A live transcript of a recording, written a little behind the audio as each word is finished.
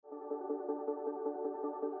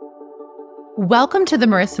Welcome to the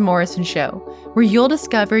Marissa Morrison Show, where you'll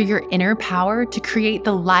discover your inner power to create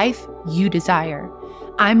the life you desire.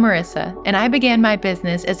 I'm Marissa, and I began my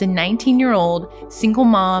business as a 19-year-old single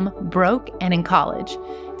mom, broke and in college.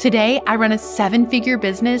 Today, I run a 7-figure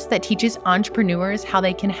business that teaches entrepreneurs how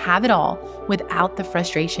they can have it all without the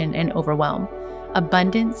frustration and overwhelm.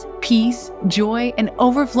 Abundance, peace, joy, and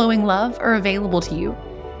overflowing love are available to you.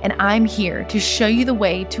 And I'm here to show you the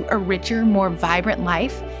way to a richer, more vibrant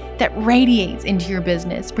life that radiates into your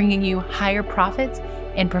business, bringing you higher profits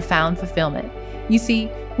and profound fulfillment. You see,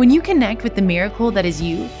 when you connect with the miracle that is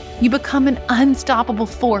you, you become an unstoppable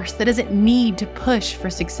force that doesn't need to push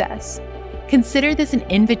for success. Consider this an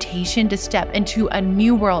invitation to step into a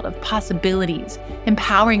new world of possibilities,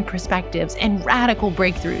 empowering perspectives, and radical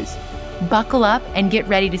breakthroughs. Buckle up and get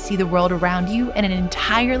ready to see the world around you in an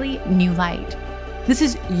entirely new light. This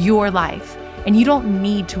is your life, and you don't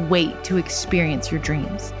need to wait to experience your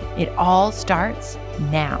dreams. It all starts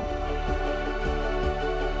now.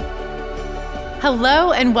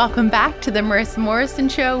 Hello, and welcome back to the Marissa Morrison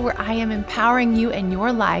Show, where I am empowering you in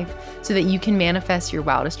your life so that you can manifest your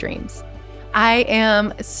wildest dreams. I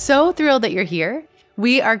am so thrilled that you're here.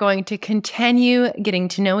 We are going to continue getting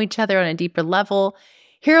to know each other on a deeper level.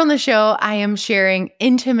 Here on the show, I am sharing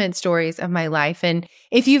intimate stories of my life. And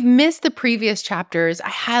if you've missed the previous chapters, I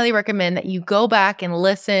highly recommend that you go back and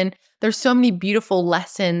listen. There's so many beautiful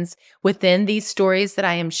lessons within these stories that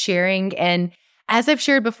I am sharing. And as I've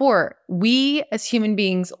shared before, we as human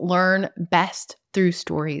beings learn best through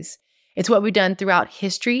stories. It's what we've done throughout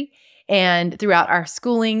history and throughout our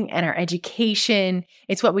schooling and our education.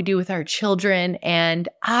 It's what we do with our children. And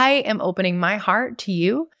I am opening my heart to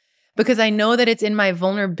you, because I know that it's in my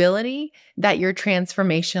vulnerability that your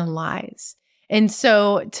transformation lies. And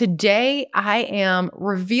so today I am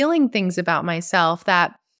revealing things about myself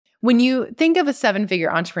that when you think of a 7-figure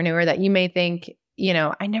entrepreneur that you may think,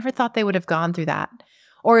 I never thought they would have gone through that.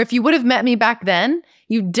 Or if you would have met me back then,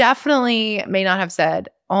 you definitely may not have said,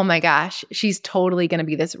 oh my gosh, she's totally going to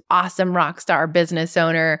be this awesome rock star business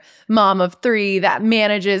owner, mom of 3 that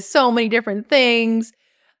manages so many different things.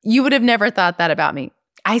 You would have never thought that about me.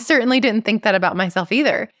 I certainly didn't think that about myself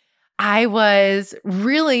either. I was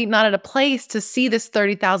really not at a place to see this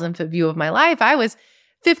 30,000-foot view of my life. I was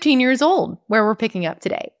 15 years old where we're picking up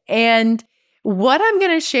today. And what I'm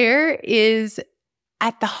going to share is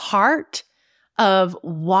at the heart of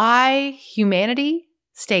why humanity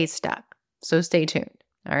stays stuck. So stay tuned,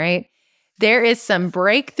 all right? There is some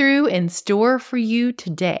breakthrough in store for you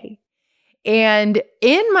today. And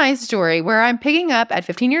in my story, where I'm picking up at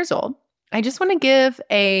 15 years old, I just want to give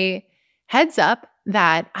a heads up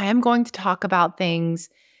that I am going to talk about things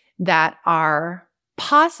that are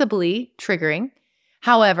possibly triggering.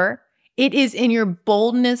 However, it is in your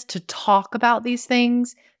boldness to talk about these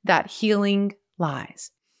things that healing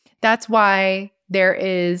lies. That's why there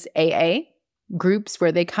is AA groups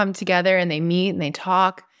where they come together and they meet and they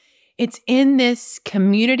talk. It's in this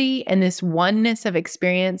community and this oneness of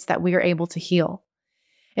experience that we are able to heal.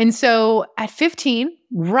 And so at 15,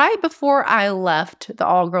 right before I left the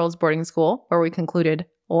all-girls boarding school, where we concluded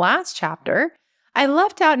last chapter, I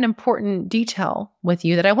left out an important detail with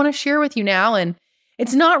you that I want to share with you now. And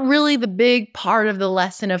it's not really the big part of the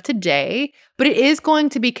lesson of today, but it is going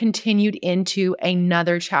to be continued into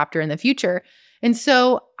another chapter in the future. And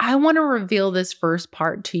so I want to reveal this first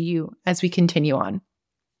part to you as we continue on.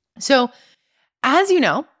 So as you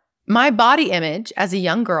know, my body image as a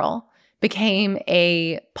young girl became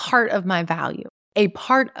a part of my value, a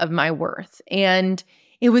part of my worth. And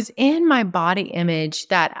it was in my body image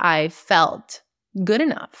that I felt good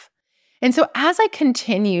enough. And so as I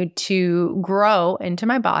continued to grow into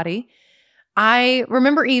my body, I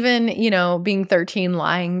remember even, being 13,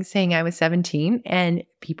 lying, saying I was 17, and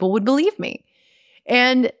people would believe me.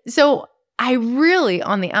 And so I really,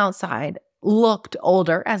 on the outside, looked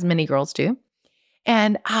older, as many girls do.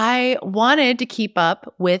 And I wanted to keep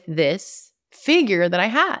up with this figure that I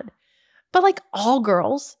had. But like all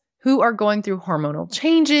girls who are going through hormonal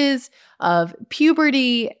changes of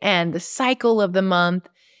puberty and the cycle of the month,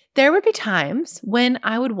 there would be times when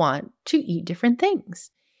I would want to eat different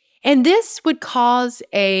things. And this would cause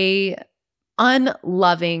a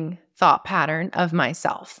unloving thought pattern of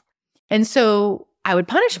myself. And so I would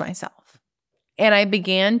punish myself. And I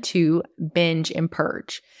began to binge and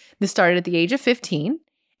purge. This started at the age of 15,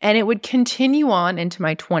 and it would continue on into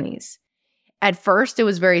my 20s. At first, it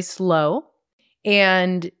was very slow,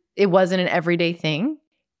 and it wasn't an everyday thing,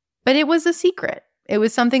 but it was a secret. It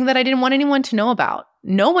was something that I didn't want anyone to know about.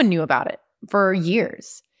 No one knew about it for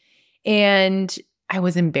years. And I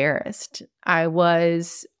was embarrassed. I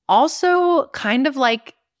was also kind of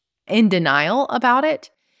like in denial about it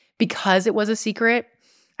because it was a secret.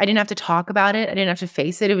 I didn't have to talk about it. I didn't have to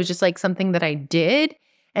face it. It was just like something that I did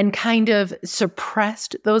and kind of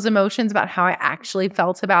suppressed those emotions about how I actually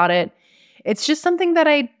felt about it. It's just something that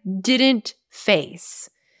I didn't face.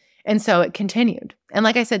 And so it continued. And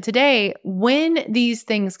like I said today, when these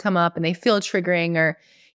things come up and they feel triggering, or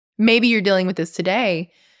maybe you're dealing with this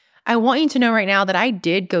today, I want you to know right now that I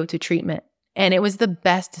did go to treatment and it was the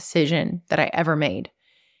best decision that I ever made.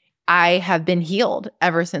 I have been healed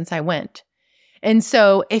ever since I went. And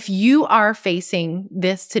so if you are facing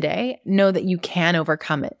this today, know that you can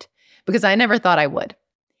overcome it, because I never thought I would.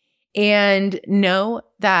 And know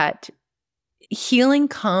that healing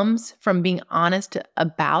comes from being honest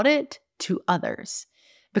about it to others.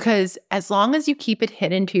 Because as long as you keep it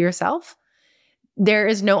hidden to yourself, there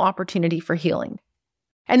is no opportunity for healing.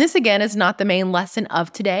 And this, again, is not the main lesson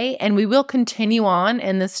of today. And we will continue on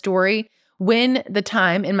in this story. When the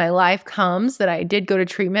time in my life comes that I did go to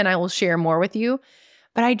treatment, I will share more with you.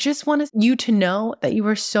 But I just want you to know that you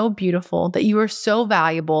are so beautiful, that you are so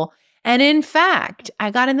valuable. And in fact, I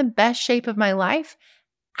got in the best shape of my life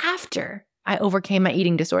after I overcame my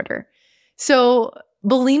eating disorder. So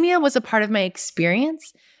bulimia was a part of my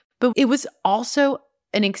experience, but it was also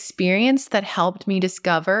an experience that helped me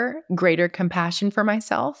discover greater compassion for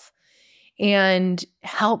myself and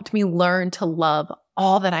helped me learn to love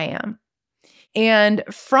all that I am. And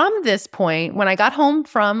from this point, when I got home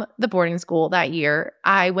from the boarding school that year,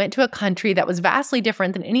 I went to a country that was vastly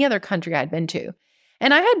different than any other country I'd been to.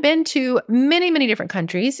 And I had been to many, many different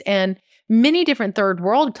countries and many different third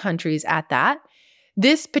world countries at that.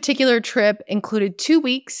 This particular trip included 2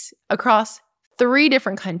 weeks across 3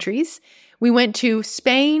 different countries. We went to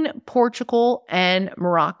Spain, Portugal, and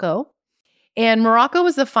Morocco. And Morocco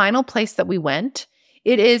was the final place that we went.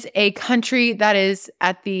 It is a country that is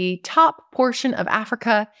at the top portion of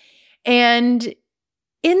Africa. And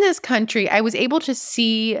in this country, I was able to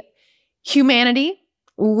see humanity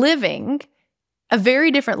living a very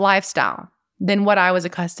different lifestyle than what I was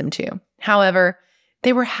accustomed to. However,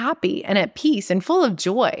 they were happy and at peace and full of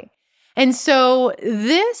joy. And so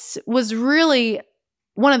this was really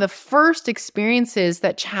one of the first experiences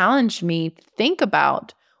that challenged me to think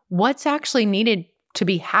about what's actually needed to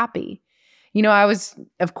be happy. You know, I was,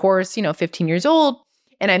 of course, 15 years old,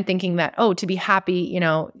 and I'm thinking that, to be happy,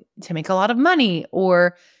 to make a lot of money,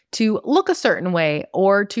 or to look a certain way,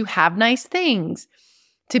 or to have nice things,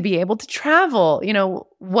 to be able to travel,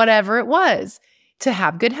 whatever it was, to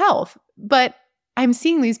have good health. But I'm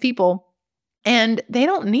seeing these people and they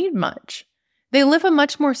don't need much. They live a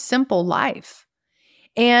much more simple life.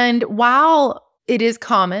 And while it is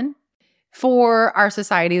common for our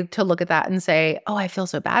society to look at that and say, I feel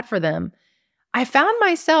so bad for them, I found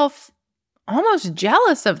myself almost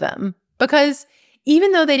jealous of them, because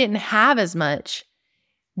even though they didn't have as much,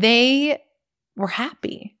 they were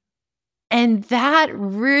happy. And that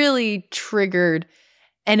really triggered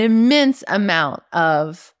an immense amount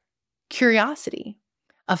of curiosity,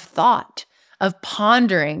 of thought, of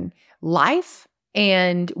pondering life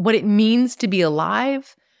and what it means to be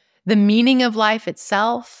alive, the meaning of life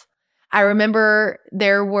itself. I remember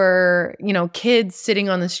there were, kids sitting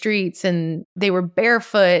on the streets and they were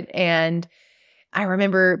barefoot. And I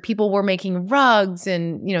remember people were making rugs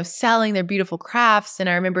and, selling their beautiful crafts. And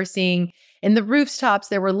I remember seeing in the rooftops,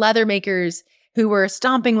 there were leather makers who were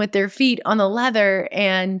stomping with their feet on the leather.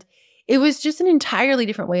 And it was just an entirely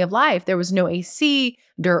different way of life. There was no AC,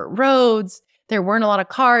 dirt roads. There weren't a lot of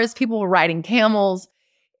cars. People were riding camels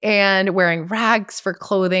and wearing rags for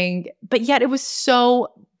clothing. But yet it was so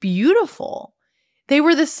beautiful. They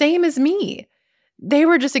were the same as me. They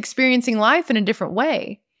were just experiencing life in a different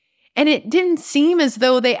way. And it didn't seem as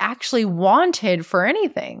though they actually wanted for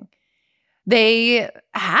anything. They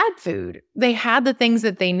had food. They had the things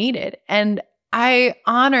that they needed. And I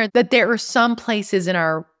honor that there are some places in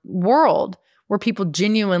our world where people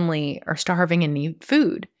genuinely are starving and need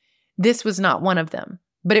food. This was not one of them.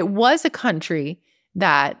 But it was a country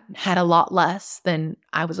that had a lot less than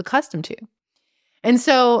I was accustomed to. And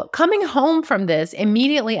so coming home from this,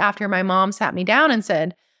 immediately after my mom sat me down and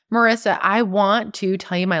said, Marissa, I want to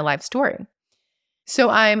tell you my life story. So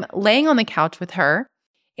I'm laying on the couch with her,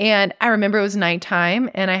 and I remember it was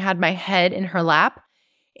nighttime, and I had my head in her lap,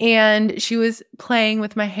 and she was playing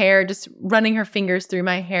with my hair, just running her fingers through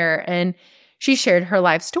my hair, and she shared her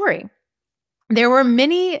life story. There were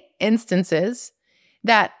many instances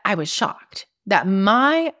that I was shocked that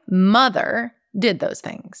my mother did those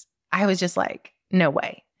things. I was just like, no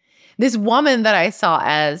way. This woman that I saw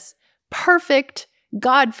as perfect,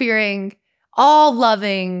 God-fearing,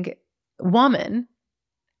 all-loving woman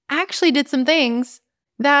actually did some things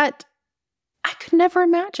that I could never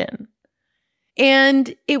imagine.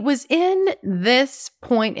 And it was in this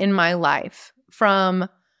point in my life, from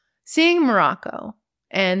seeing Morocco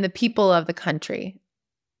and the people of the country,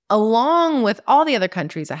 along with all the other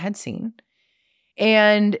countries I had seen,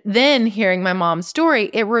 and then hearing my mom's story,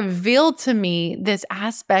 it revealed to me this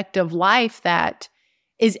aspect of life that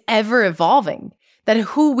is ever evolving, that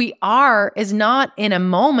who we are is not in a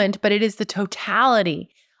moment, but it is the totality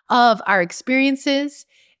of our experiences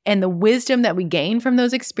and the wisdom that we gain from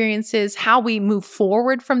those experiences, how we move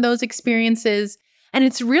forward from those experiences. And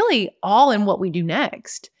it's really all in what we do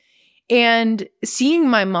next. And seeing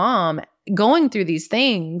my mom going through these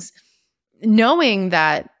things, knowing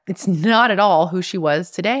that it's not at all who she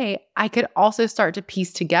was today, I could also start to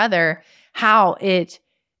piece together how it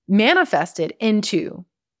manifested into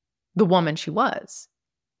the woman she was,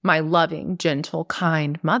 my loving, gentle,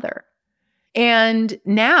 kind mother. And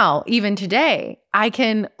now, even today, I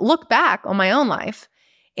can look back on my own life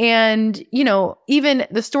and, even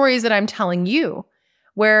the stories that I'm telling you,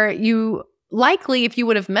 where you likely, if you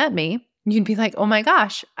would have met me, you'd be like, oh my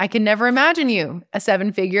gosh, I can never imagine you, a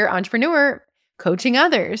 7-figure entrepreneur, coaching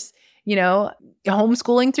others,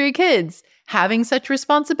 homeschooling 3 kids, having such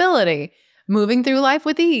responsibility, moving through life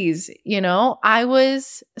with ease. I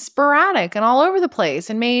was sporadic and all over the place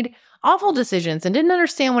and made awful decisions and didn't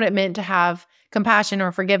understand what it meant to have compassion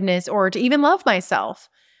or forgiveness or to even love myself.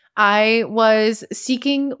 I was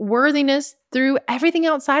seeking worthiness through everything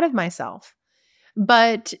outside of myself.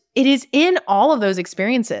 But it is in all of those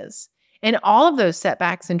experiences and all of those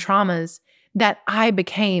setbacks and traumas that I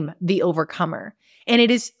became the overcomer. And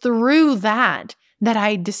it is through that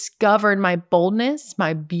I discovered my boldness,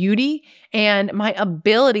 my beauty, and my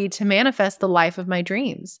ability to manifest the life of my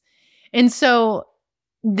dreams. And so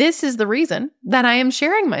this is the reason that I am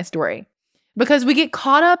sharing my story, because we get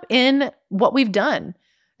caught up in what we've done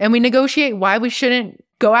and we negotiate why we shouldn't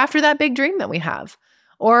go after that big dream that we have,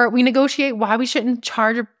 or we negotiate why we shouldn't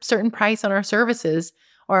charge a certain price on our services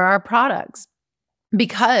or our products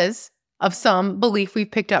because of some belief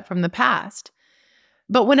we've picked up from the past.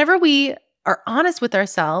 But whenever we are honest with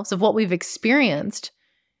ourselves of what we've experienced,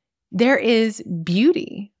 there is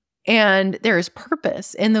beauty and there is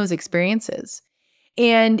purpose in those experiences.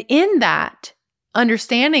 And in that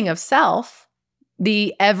understanding of self,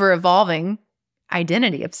 the ever-evolving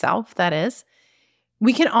identity of self, that is,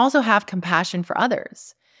 we can also have compassion for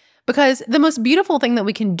others. Because the most beautiful thing that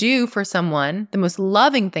we can do for someone, the most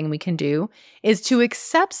loving thing we can do, is to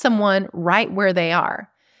accept someone right where they are.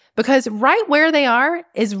 Because right where they are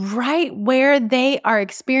is right where they are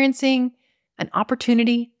experiencing an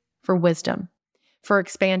opportunity for wisdom, for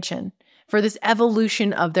expansion, for this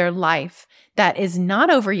evolution of their life that is not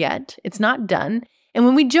over yet. It's not done. And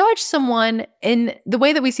when we judge someone in the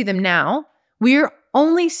way that we see them now, we're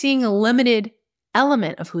only seeing a limited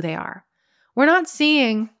element of who they are. We're not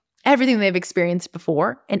seeing everything they've experienced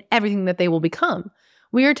before and everything that they will become.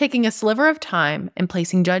 We are taking a sliver of time and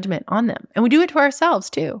placing judgment on them. And we do it to ourselves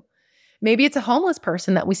too. Maybe it's a homeless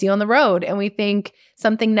person that we see on the road and we think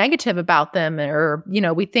something negative about them, or,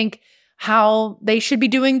 we think how they should be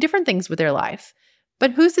doing different things with their life.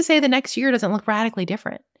 But who's to say the next year doesn't look radically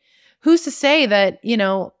different? Who's to say that,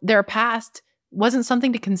 their past wasn't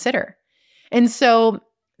something to consider? And so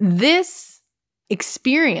this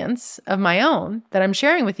experience of my own that I'm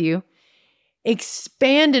sharing with you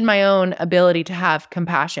expanded my own ability to have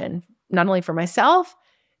compassion, not only for myself,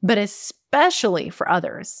 but especially for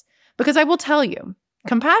others. Because I will tell you,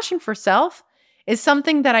 compassion for self is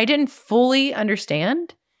something that I didn't fully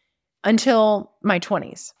understand until my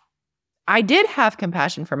 20s. I did have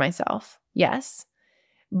compassion for myself, yes,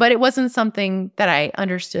 but it wasn't something that I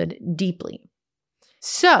understood deeply.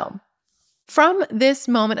 So, from this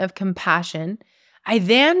moment of compassion, I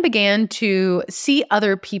then began to see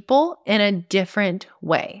other people in a different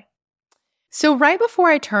way. So right before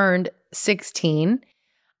I turned 16,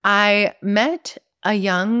 I met a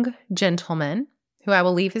young gentleman who I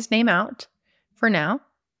will leave his name out for now.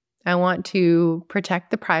 I want to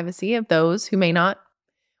protect the privacy of those who may not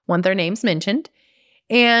want their names mentioned.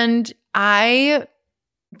 And I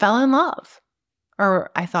fell in love,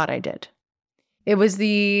 or I thought I did. It was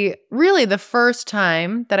really the first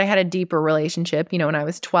time that I had a deeper relationship, when I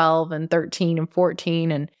was 12 and 13 and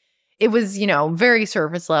 14. And it was, very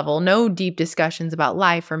surface level, no deep discussions about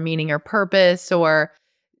life or meaning or purpose or,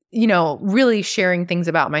 really sharing things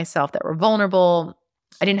about myself that were vulnerable.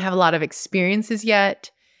 I didn't have a lot of experiences yet.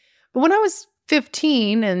 But when I was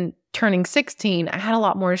 15 and turning 16, I had a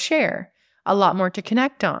lot more to share, a lot more to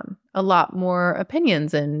connect on, a lot more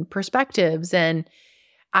opinions and perspectives. And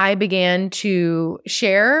I began to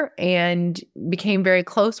share and became very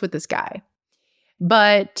close with this guy.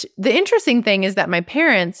 But the interesting thing is that my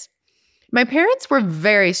parents were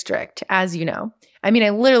very strict, as you know. I mean,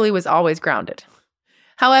 I literally was always grounded.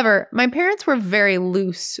 However, my parents were very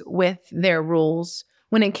loose with their rules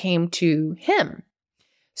when it came to him.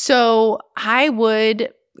 So I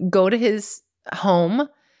would go to his home.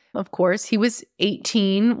 Of course, he was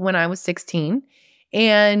 18 when I was 16,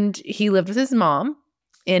 and he lived with his mom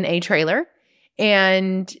in a trailer,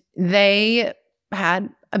 and they had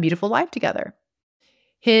a beautiful life together.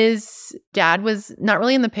 His dad was not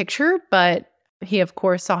really in the picture, but he, of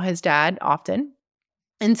course, saw his dad often.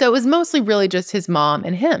 And so it was mostly really just his mom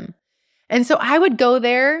and him. And so I would go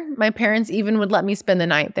there. My parents even would let me spend the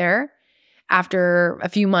night there after a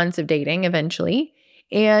few months of dating eventually.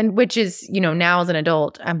 And which is, now as an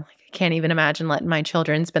adult, I'm like, I can't even imagine letting my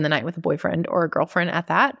children spend the night with a boyfriend or a girlfriend at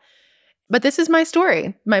that. But this is my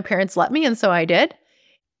story. My parents let me, and so I did.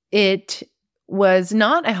 It was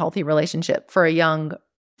not a healthy relationship for a young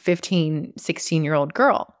 15, 16-year-old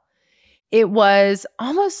girl. It was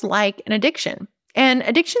almost like an addiction. And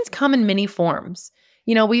addictions come in many forms.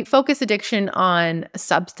 We focus addiction on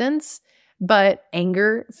substance, but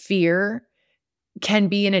anger, fear can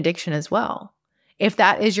be an addiction as well. If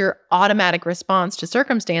that is your automatic response to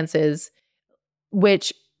circumstances,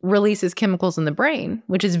 which releases chemicals in the brain,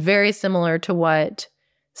 which is very similar to what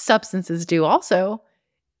substances do also,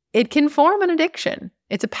 it can form an addiction.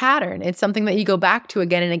 It's a pattern. It's something that you go back to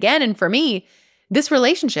again and again. And for me, this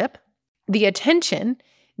relationship, the attention,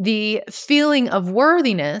 the feeling of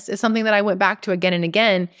worthiness is something that I went back to again and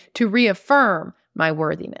again to reaffirm my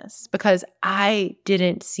worthiness because I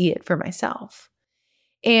didn't see it for myself.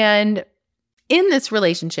 And in this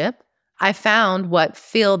relationship, I found what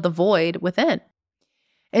filled the void within.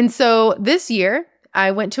 And so this year,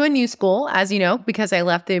 I went to a new school, as you know, because I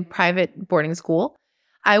left the private boarding school.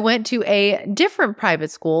 I went to a different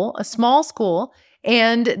private school, a small school,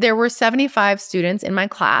 and there were 75 students in my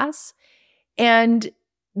class. And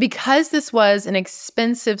because this was an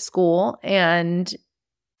expensive school and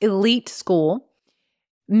elite school,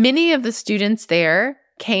 many of the students there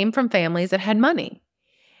came from families that had money.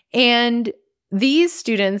 And these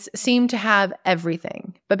students seemed to have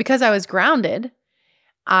everything. But because I was grounded,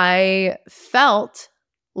 I felt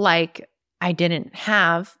like I didn't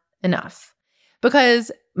have enough. Because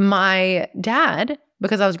my dad,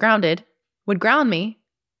 because I was grounded, would ground me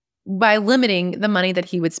by limiting the money that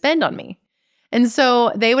he would spend on me. And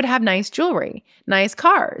so they would have nice jewelry, nice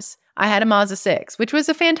cars. I had a Mazda 6, which was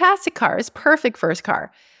a fantastic car. It's perfect first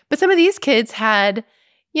car. But some of these kids had,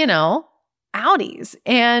 Audis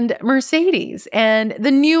and Mercedes and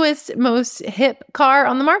the newest, most hip car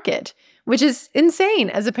on the market, which is insane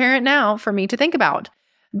as a parent now for me to think about.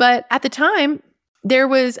 But at the time, there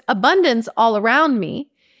was abundance all around me.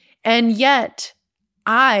 And yet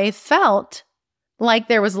I felt like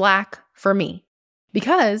there was lack for me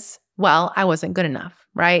because, I wasn't good enough,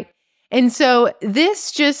 right? And so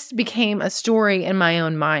this just became a story in my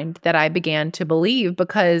own mind that I began to believe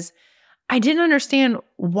because I didn't understand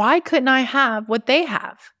why couldn't I have what they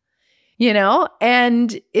have,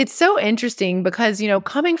 And it's so interesting because,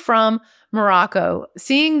 coming from Morocco,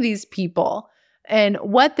 seeing these people and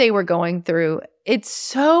what they were going through, it's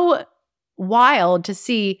so wild to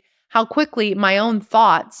see how quickly my own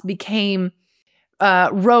thoughts became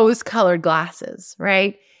rose-colored glasses,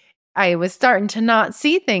 right? I was starting to not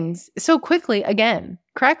see things so quickly again,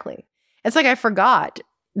 correctly. It's like I forgot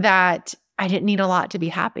that I didn't need a lot to be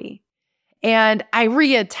happy. And I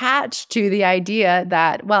reattached to the idea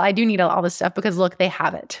that, I do need all this stuff because look, they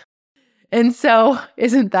have it. And so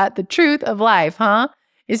isn't that the truth of life, huh?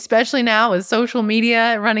 Especially now with social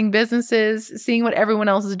media, running businesses, seeing what everyone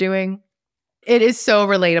else is doing. It is so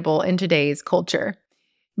relatable in today's culture.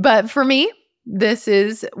 But for me, this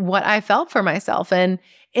is what I felt for myself. And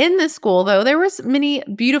in this school, though, there was many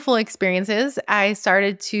beautiful experiences. I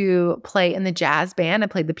started to play in the jazz band. I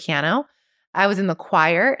played the piano. I was in the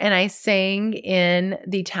choir and I sang in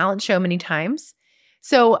the talent show many times.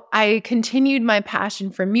 So I continued my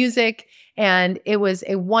passion for music, and it was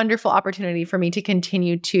a wonderful opportunity for me to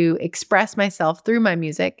continue to express myself through my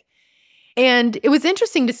music. And it was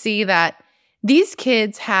interesting to see that these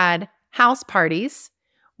kids had house parties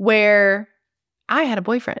where I had a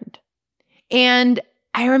boyfriend. And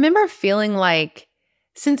I remember feeling like,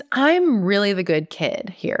 since I'm really the good kid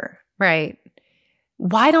here, right?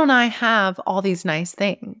 Why don't I have all these nice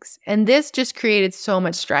things? And this just created so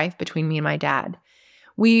much strife between me and my dad.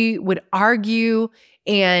 We would argue,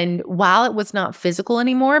 and while it was not physical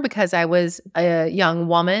anymore because I was a young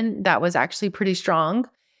woman that was actually pretty strong,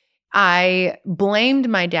 I blamed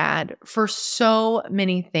my dad for so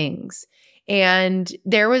many things. And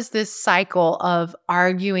there was this cycle of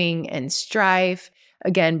arguing and strife,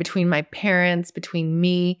 again, between my parents, between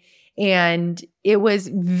me, and it was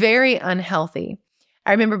very unhealthy.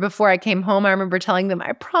 I remember before I came home, I remember telling them,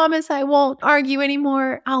 I promise I won't argue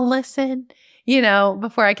anymore. I'll listen,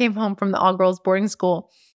 before I came home from the all-girls boarding school.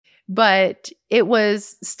 But it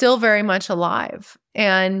was still very much alive.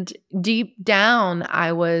 And deep down,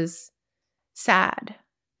 I was sad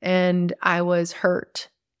and I was hurt.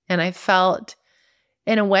 And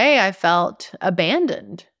in a way, I felt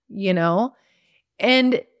abandoned,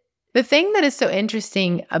 And the thing that is so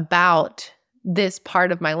interesting about this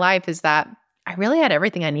part of my life is that I really had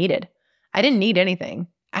everything I needed. I didn't need anything.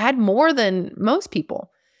 I had more than most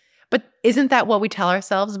people. But isn't that what we tell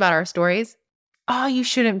ourselves about our stories? Oh, you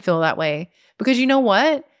shouldn't feel that way. Because you know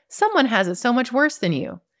what? Someone has it so much worse than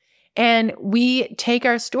you. And we take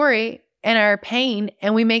our story and our pain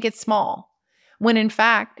and we make it small, when in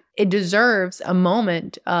fact, it deserves a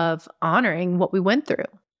moment of honoring what we went through.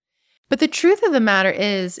 But the truth of the matter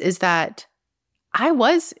is that I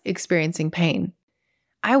was experiencing pain.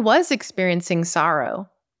 I was experiencing sorrow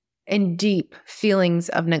and deep feelings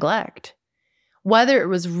of neglect. Whether it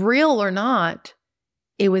was real or not,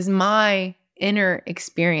 it was my inner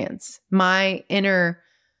experience, my inner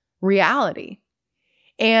reality.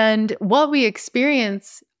 And what we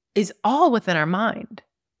experience is all within our mind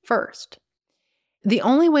first. The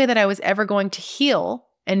only way that I was ever going to heal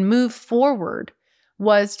and move forward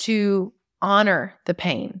was to honor the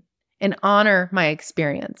pain and honor my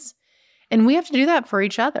experience. And we have to do that for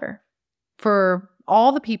each other, for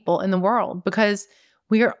all the people in the world, because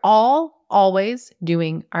we are all always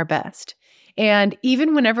doing our best. And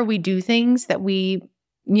even whenever we do things that we,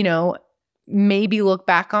 maybe look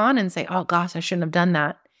back on and say, oh gosh, I shouldn't have done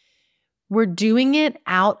that, we're doing it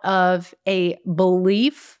out of a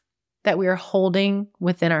belief that we are holding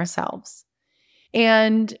within ourselves.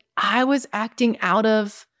 And I was acting out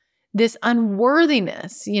of this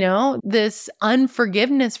unworthiness, this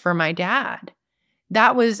unforgiveness for my dad.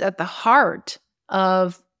 That was at the heart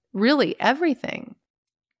of really everything.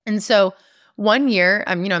 And so one year,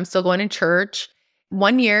 I'm still going to church.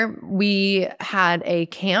 One year we had a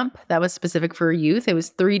camp that was specific for youth. It was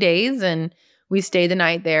 3 days and we stayed the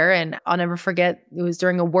night there. And I'll never forget, it was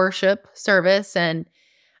during a worship service and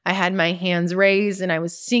I had my hands raised and I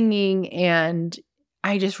was singing. And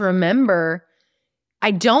I just remember,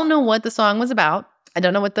 I don't know what the song was about. I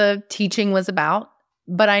don't know what the teaching was about,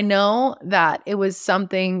 but I know that it was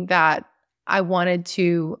something that I wanted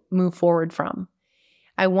to move forward from.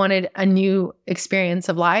 I wanted a new experience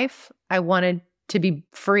of life. I wanted to be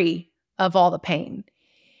free of all the pain.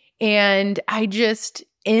 And I just,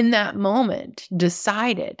 in that moment,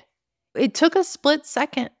 decided, it took a split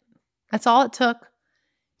second. That's all it took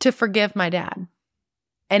to forgive my dad.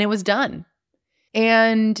 And it was done.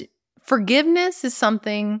 And forgiveness is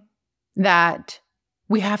something that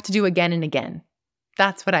we have to do again and again.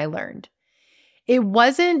 That's what I learned. It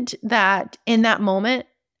wasn't that in that moment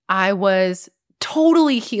I was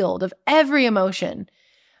totally healed of every emotion,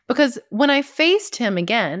 because when I faced him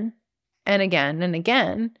again and again and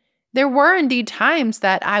again, there were indeed times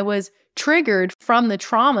that I was triggered from the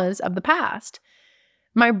traumas of the past.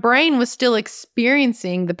 My brain was still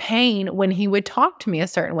experiencing the pain when he would talk to me a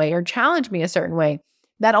certain way or challenge me a certain way.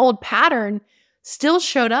 That old pattern still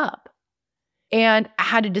showed up. And I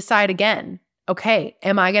had to decide again, okay,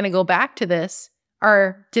 am I going to go back to this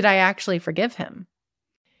or did I actually forgive him?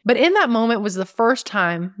 But in that moment was the first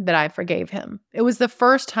time that I forgave him. It was the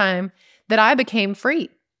first time that I became free.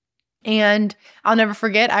 And I'll never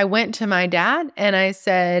forget, I went to my dad and I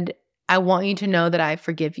said, I want you to know that I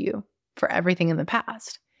forgive you for everything in the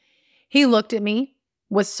past. He looked at me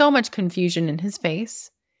with so much confusion in his face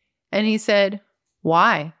and he said,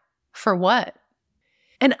 why? For what?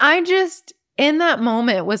 And I just, in that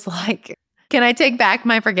moment was like, can I take back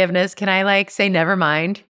my forgiveness? Can I say, never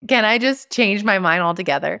mind? Can I just change my mind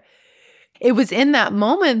altogether? It was in that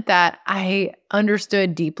moment that I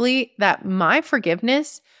understood deeply that my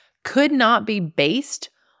forgiveness could not be based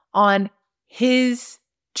on his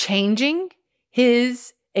changing,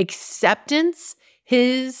 his acceptance,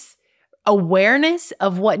 his awareness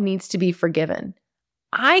of what needs to be forgiven.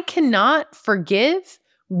 I cannot forgive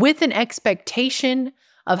with an expectation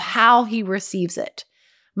of how he receives it.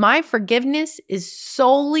 My forgiveness is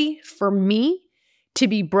solely for me to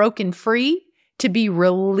be broken free, to be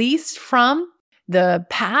released from the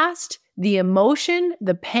past, the emotion,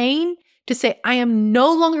 the pain, to say, I am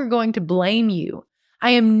no longer going to blame you.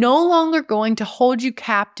 I am no longer going to hold you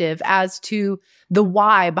captive as to the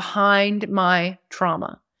why behind my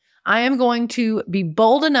trauma. I am going to be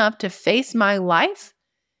bold enough to face my life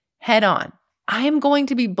head on. I am going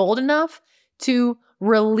to be bold enough to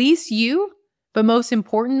release you, but most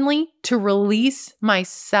importantly, to release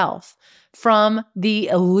myself from the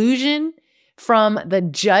illusion, from the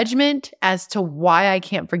judgment as to why I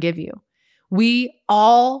can't forgive you. We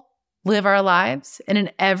all live our lives in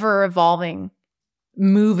an ever-evolving,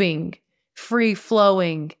 moving,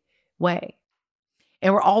 free-flowing way.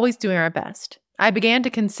 And we're always doing our best. I began to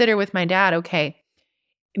consider with my dad, okay,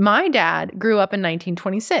 my dad grew up in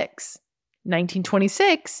 1926.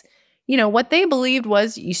 1926, what they believed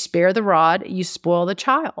was you spare the rod, you spoil the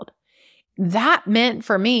child. That meant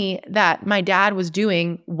for me that my dad was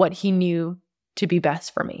doing what he knew to be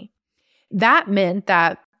best for me. That meant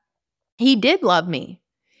that he did love me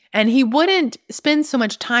and he wouldn't spend so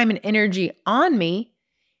much time and energy on me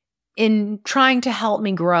in trying to help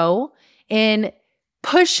me grow, in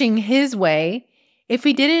pushing his way, if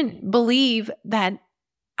he didn't believe that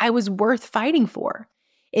I was worth fighting for,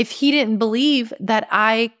 if he didn't believe that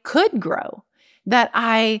I could grow, that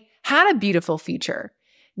I had a beautiful future,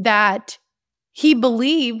 that he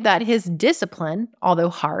believed that his discipline, although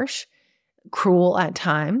harsh, cruel at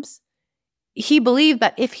times, he believed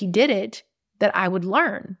that if he did it, that I would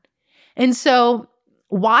learn. And so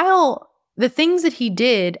while the things that he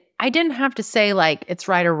did, I didn't have to say like it's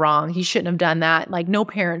right or wrong. He shouldn't have done that. Like no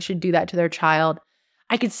parent should do that to their child.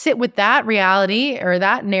 I could sit with that reality or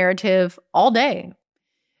that narrative all day.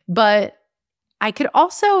 But I could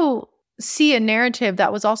also see a narrative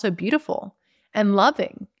that was also beautiful and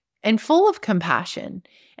loving and full of compassion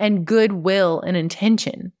and goodwill and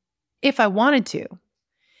intention if I wanted to.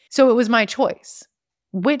 So it was my choice.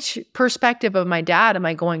 Which perspective of my dad am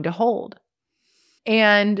I going to hold?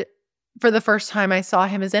 And for the first time, I saw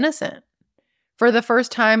him as innocent. For the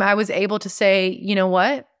first time, I was able to say, you know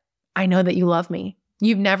what? I know that you love me.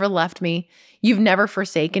 You've never left me. You've never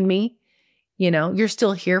forsaken me. You're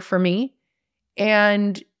still here for me.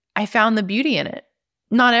 And I found the beauty in it.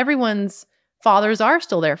 Not everyone's fathers are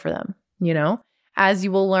still there for them, As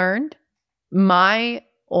you will learn, my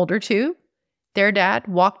older two, their dad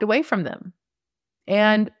walked away from them.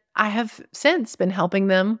 And I have since been helping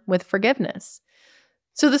them with forgiveness.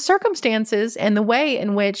 So the circumstances and the way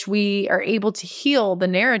in which we are able to heal the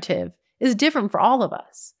narrative is different for all of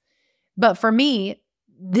us. But for me,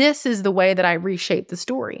 this is the way that I reshaped the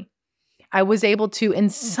story. I was able to, in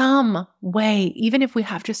some way, even if we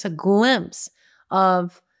have just a glimpse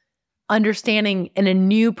of understanding in a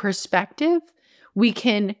new perspective, we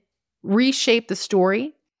can reshape the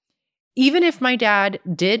story. Even if my dad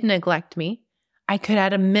did neglect me, I could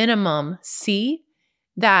at a minimum see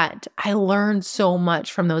that I learned so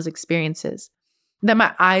much from those experiences, that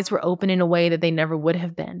my eyes were open in a way that they never would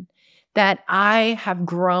have been, that I have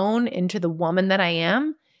grown into the woman that I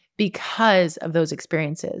am because of those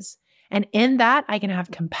experiences. And in that, I can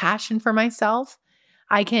have compassion for myself.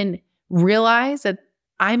 I can realize that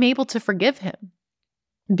I'm able to forgive him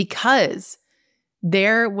because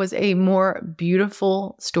there was a more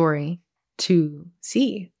beautiful story to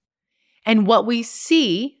see. And what we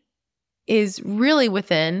see is really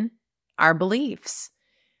within our beliefs.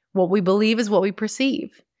 What we believe is what we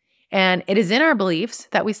perceive. And it is in our beliefs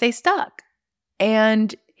that we stay stuck.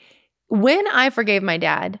 And when I forgave my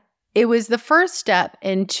dad, it was the first step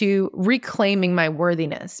into reclaiming my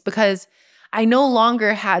worthiness because I no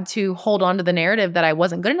longer had to hold on to the narrative that I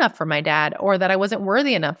wasn't good enough for my dad or that I wasn't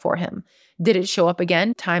worthy enough for him. Did it show up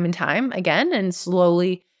again, time and time again, and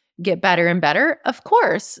slowly get better and better? Of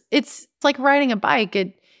course. It's like riding a bike.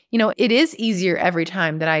 It is easier every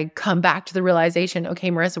time that I come back to the realization,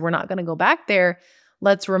 okay, Marissa, we're not going to go back there.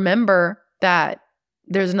 Let's remember that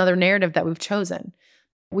there's another narrative that we've chosen.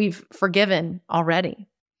 We've forgiven already.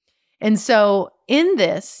 And so in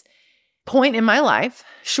this point in my life,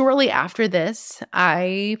 shortly after this,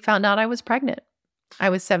 I found out I was pregnant. I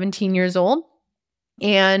was 17 years old.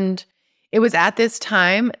 And it was at this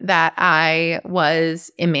time that I was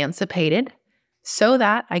emancipated so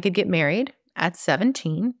that I could get married at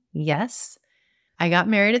 17. Yes, I got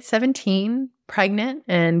married at 17, pregnant,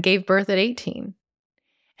 and gave birth at 18.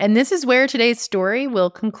 And this is where today's story will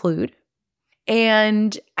conclude.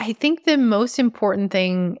 And I think the most important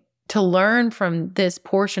thing to learn from this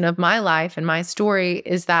portion of my life and my story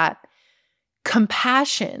is that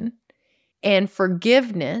compassion and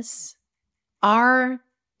forgiveness are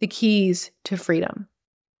the keys to freedom.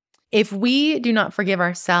 If we do not forgive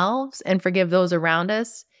ourselves and forgive those around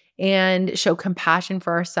us and show compassion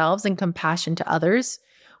for ourselves and compassion to others,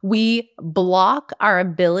 we block our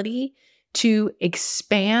ability to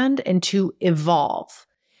expand and to evolve.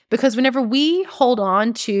 Because whenever we hold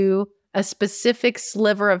on to a specific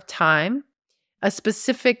sliver of time, a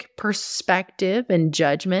specific perspective and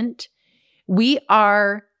judgment. We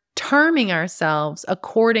are terming ourselves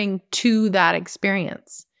according to that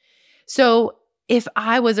experience. So if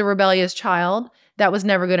I was a rebellious child, that was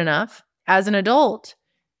never good enough. As an adult,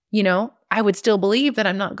 I would still believe that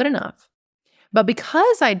I'm not good enough. But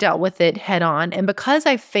because I dealt with it head on and because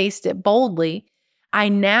I faced it boldly, I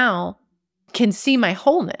now can see my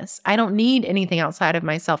wholeness. I don't need anything outside of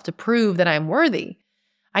myself to prove that I'm worthy.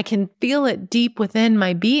 I can feel it deep within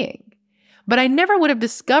my being. But I never would have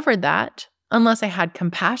discovered that unless I had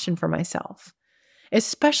compassion for myself,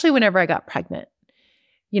 especially whenever I got pregnant.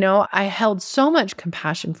 I held so much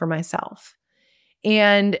compassion for myself.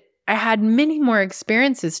 And I had many more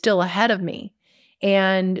experiences still ahead of me,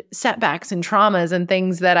 and setbacks and traumas and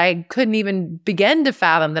things that I couldn't even begin to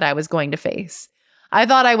fathom that I was going to face. I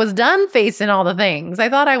thought I was done facing all the things. I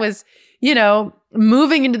thought I was,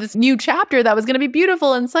 moving into this new chapter that was going to be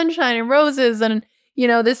beautiful and sunshine and roses and,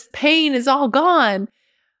 this pain is all gone.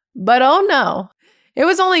 But oh no, it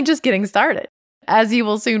was only just getting started, as you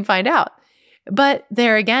will soon find out. But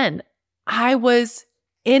there again, I was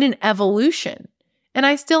in an evolution, and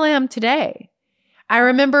I still am today. I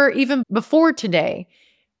remember even before today,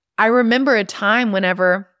 I remember a time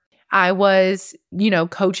whenever I was,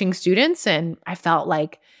 coaching students, and I felt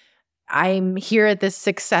like I'm here at this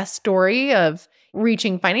success story of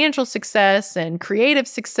reaching financial success and creative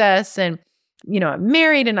success. And, I'm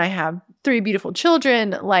married and I have 3 beautiful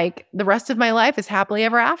children. Like, the rest of my life is happily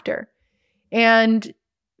ever after. And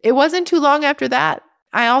it wasn't too long after that,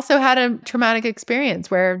 I also had a traumatic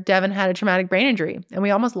experience where Devin had a traumatic brain injury and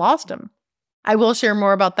we almost lost him. I will share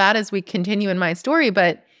more about that as we continue in my story,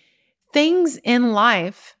 but things in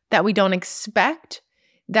life that we don't expect,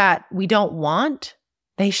 that we don't want,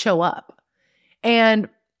 they show up. And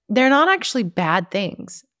they're not actually bad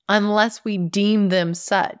things unless we deem them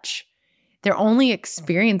such. They're only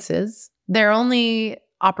experiences. They're only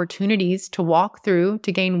opportunities to walk through,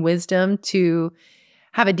 to gain wisdom, to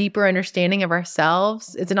have a deeper understanding of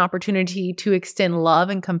ourselves. It's an opportunity to extend love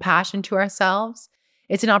and compassion to ourselves.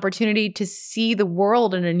 It's an opportunity to see the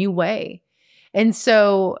world in a new way. And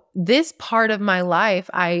so this part of my life,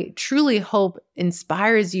 I truly hope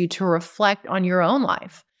inspires you to reflect on your own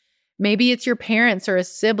life. Maybe it's your parents or a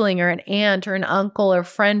sibling or an aunt or an uncle or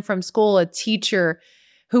friend from school, a teacher,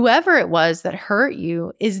 whoever it was that hurt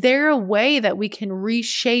you. Is there a way that we can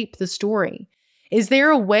reshape the story? Is there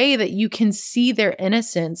a way that you can see their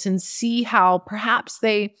innocence and see how perhaps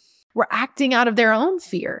they were acting out of their own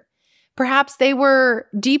fear? Perhaps they were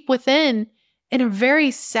deep within in a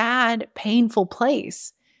very sad, painful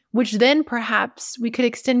place, which then perhaps we could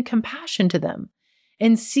extend compassion to them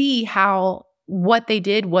and see how what they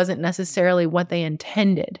did wasn't necessarily what they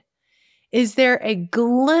intended. Is there a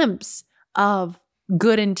glimpse of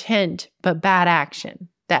good intent but bad action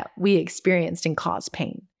that we experienced and caused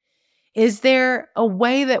pain? Is there a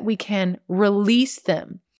way that we can release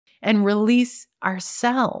them and release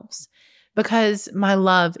ourselves? Because, my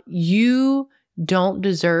love, you don't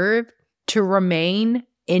deserve to remain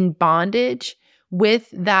in bondage with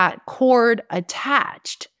that cord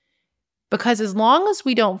attached. Because as long as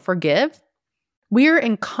we don't forgive, we're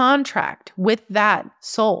in contract with that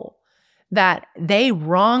soul that they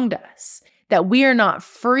wronged us, that we are not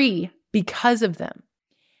free because of them.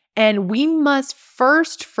 And we must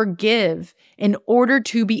first forgive in order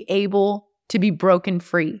to be able to be broken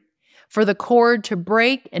free, for the cord to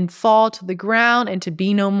break and fall to the ground and to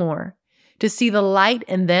be no more. To see the light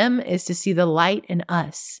in them is to see the light in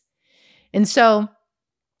us. And so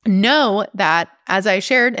know that, as I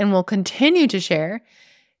shared and will continue to share,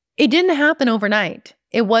 it didn't happen overnight.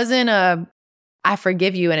 It wasn't a, I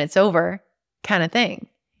forgive you and it's over kind of thing.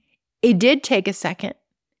 It did take a second,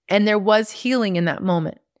 and there was healing in that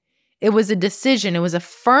moment. It was a decision. It was a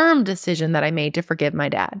firm decision that I made to forgive my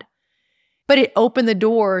dad. But it opened the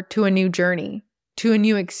door to a new journey, to a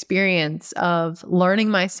new experience of learning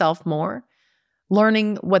myself more,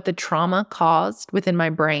 learning what the trauma caused within my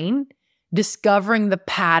brain, discovering the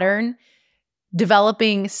pattern,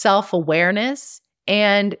 developing self-awareness,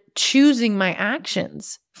 and choosing my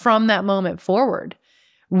actions from that moment forward,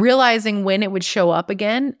 realizing when it would show up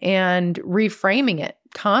again and reframing it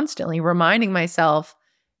constantly, reminding myself,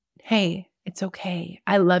 hey, it's okay.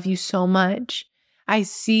 I love you so much. I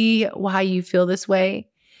see why you feel this way.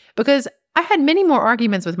 Because I had many more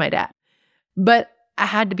arguments with my dad, but I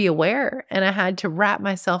had to be aware and I had to wrap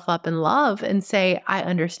myself up in love and say, I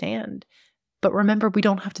understand. But remember, we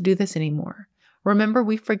don't have to do this anymore. Remember,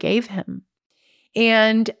 we forgave him.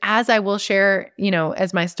 And as I will share,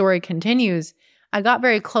 as my story continues, I got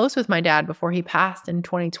very close with my dad before he passed in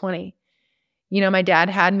 2020. My dad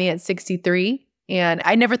had me at 63, and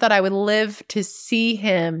I never thought I would live to see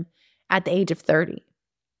him at the age of 30.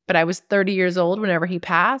 But I was 30 years old whenever he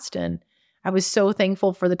passed, and I was so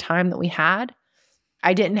thankful for the time that we had.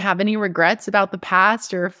 I didn't have any regrets about the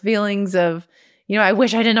past or feelings of, I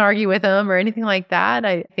wish I didn't argue with him or anything like that.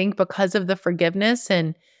 I think because of the forgiveness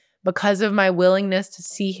and because of my willingness to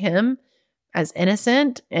see him as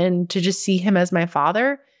innocent and to just see him as my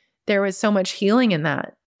father, there was so much healing in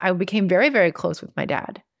that. I became very, very close with my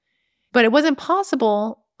dad. But it wasn't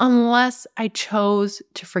possible unless I chose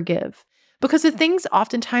to forgive. Because the things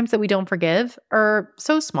oftentimes that we don't forgive are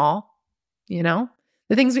so small, The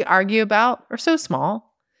things we argue about are so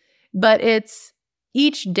small. But it's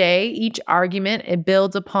each day, each argument, it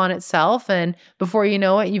builds upon itself. And before you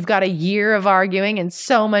know it, you've got a year of arguing and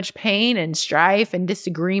so much pain and strife and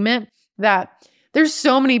disagreement that there's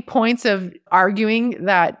so many points of arguing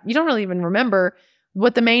that you don't really even remember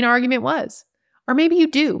what the main argument was. Or maybe you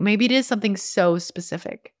do. Maybe it is something so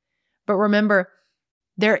specific. But remember,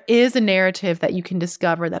 there is a narrative that you can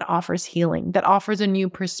discover that offers healing, that offers a new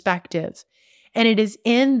perspective. And it is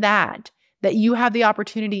in that you have the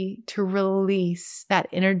opportunity to release that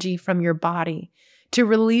energy from your body, to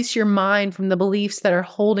release your mind from the beliefs that are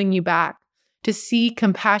holding you back, to see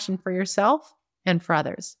compassion for yourself and for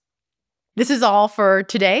others. This is all for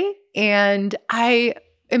today, and I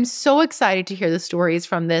am so excited to hear the stories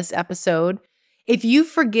from this episode. If you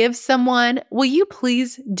forgive someone, will you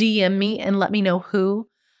please DM me and let me know who?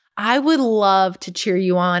 I would love to cheer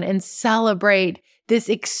you on and celebrate this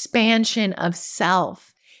expansion of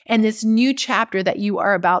self and this new chapter that you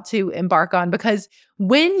are about to embark on. Because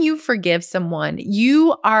when you forgive someone,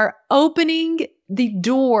 you are opening the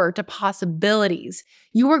door to possibilities.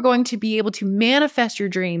 You are going to be able to manifest your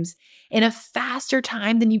dreams in a faster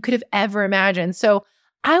time than you could have ever imagined. So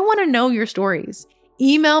I want to know your stories.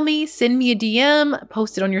 Email me, send me a DM,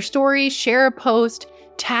 post it on your story, share a post,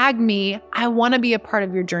 tag me. I want to be a part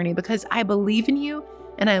of your journey because I believe in you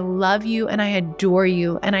and I love you and I adore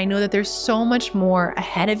you. And I know that there's so much more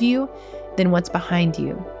ahead of you than what's behind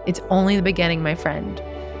you. It's only the beginning, my friend.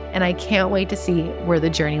 And I can't wait to see where the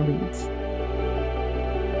journey leads.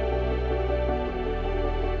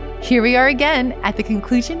 Here we are again at the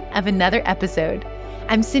conclusion of another episode.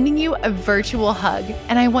 I'm sending you a virtual hug,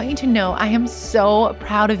 and I want you to know I am so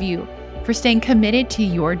proud of you for staying committed to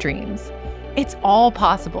your dreams. It's all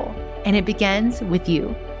possible, and it begins with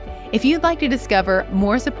you. If you'd like to discover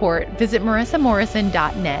more support, visit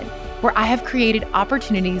marissamorrison.net, where I have created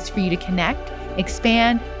opportunities for you to connect,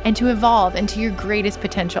 expand, and to evolve into your greatest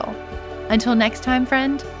potential. Until next time,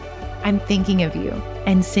 friend, I'm thinking of you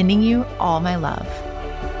and sending you all my love.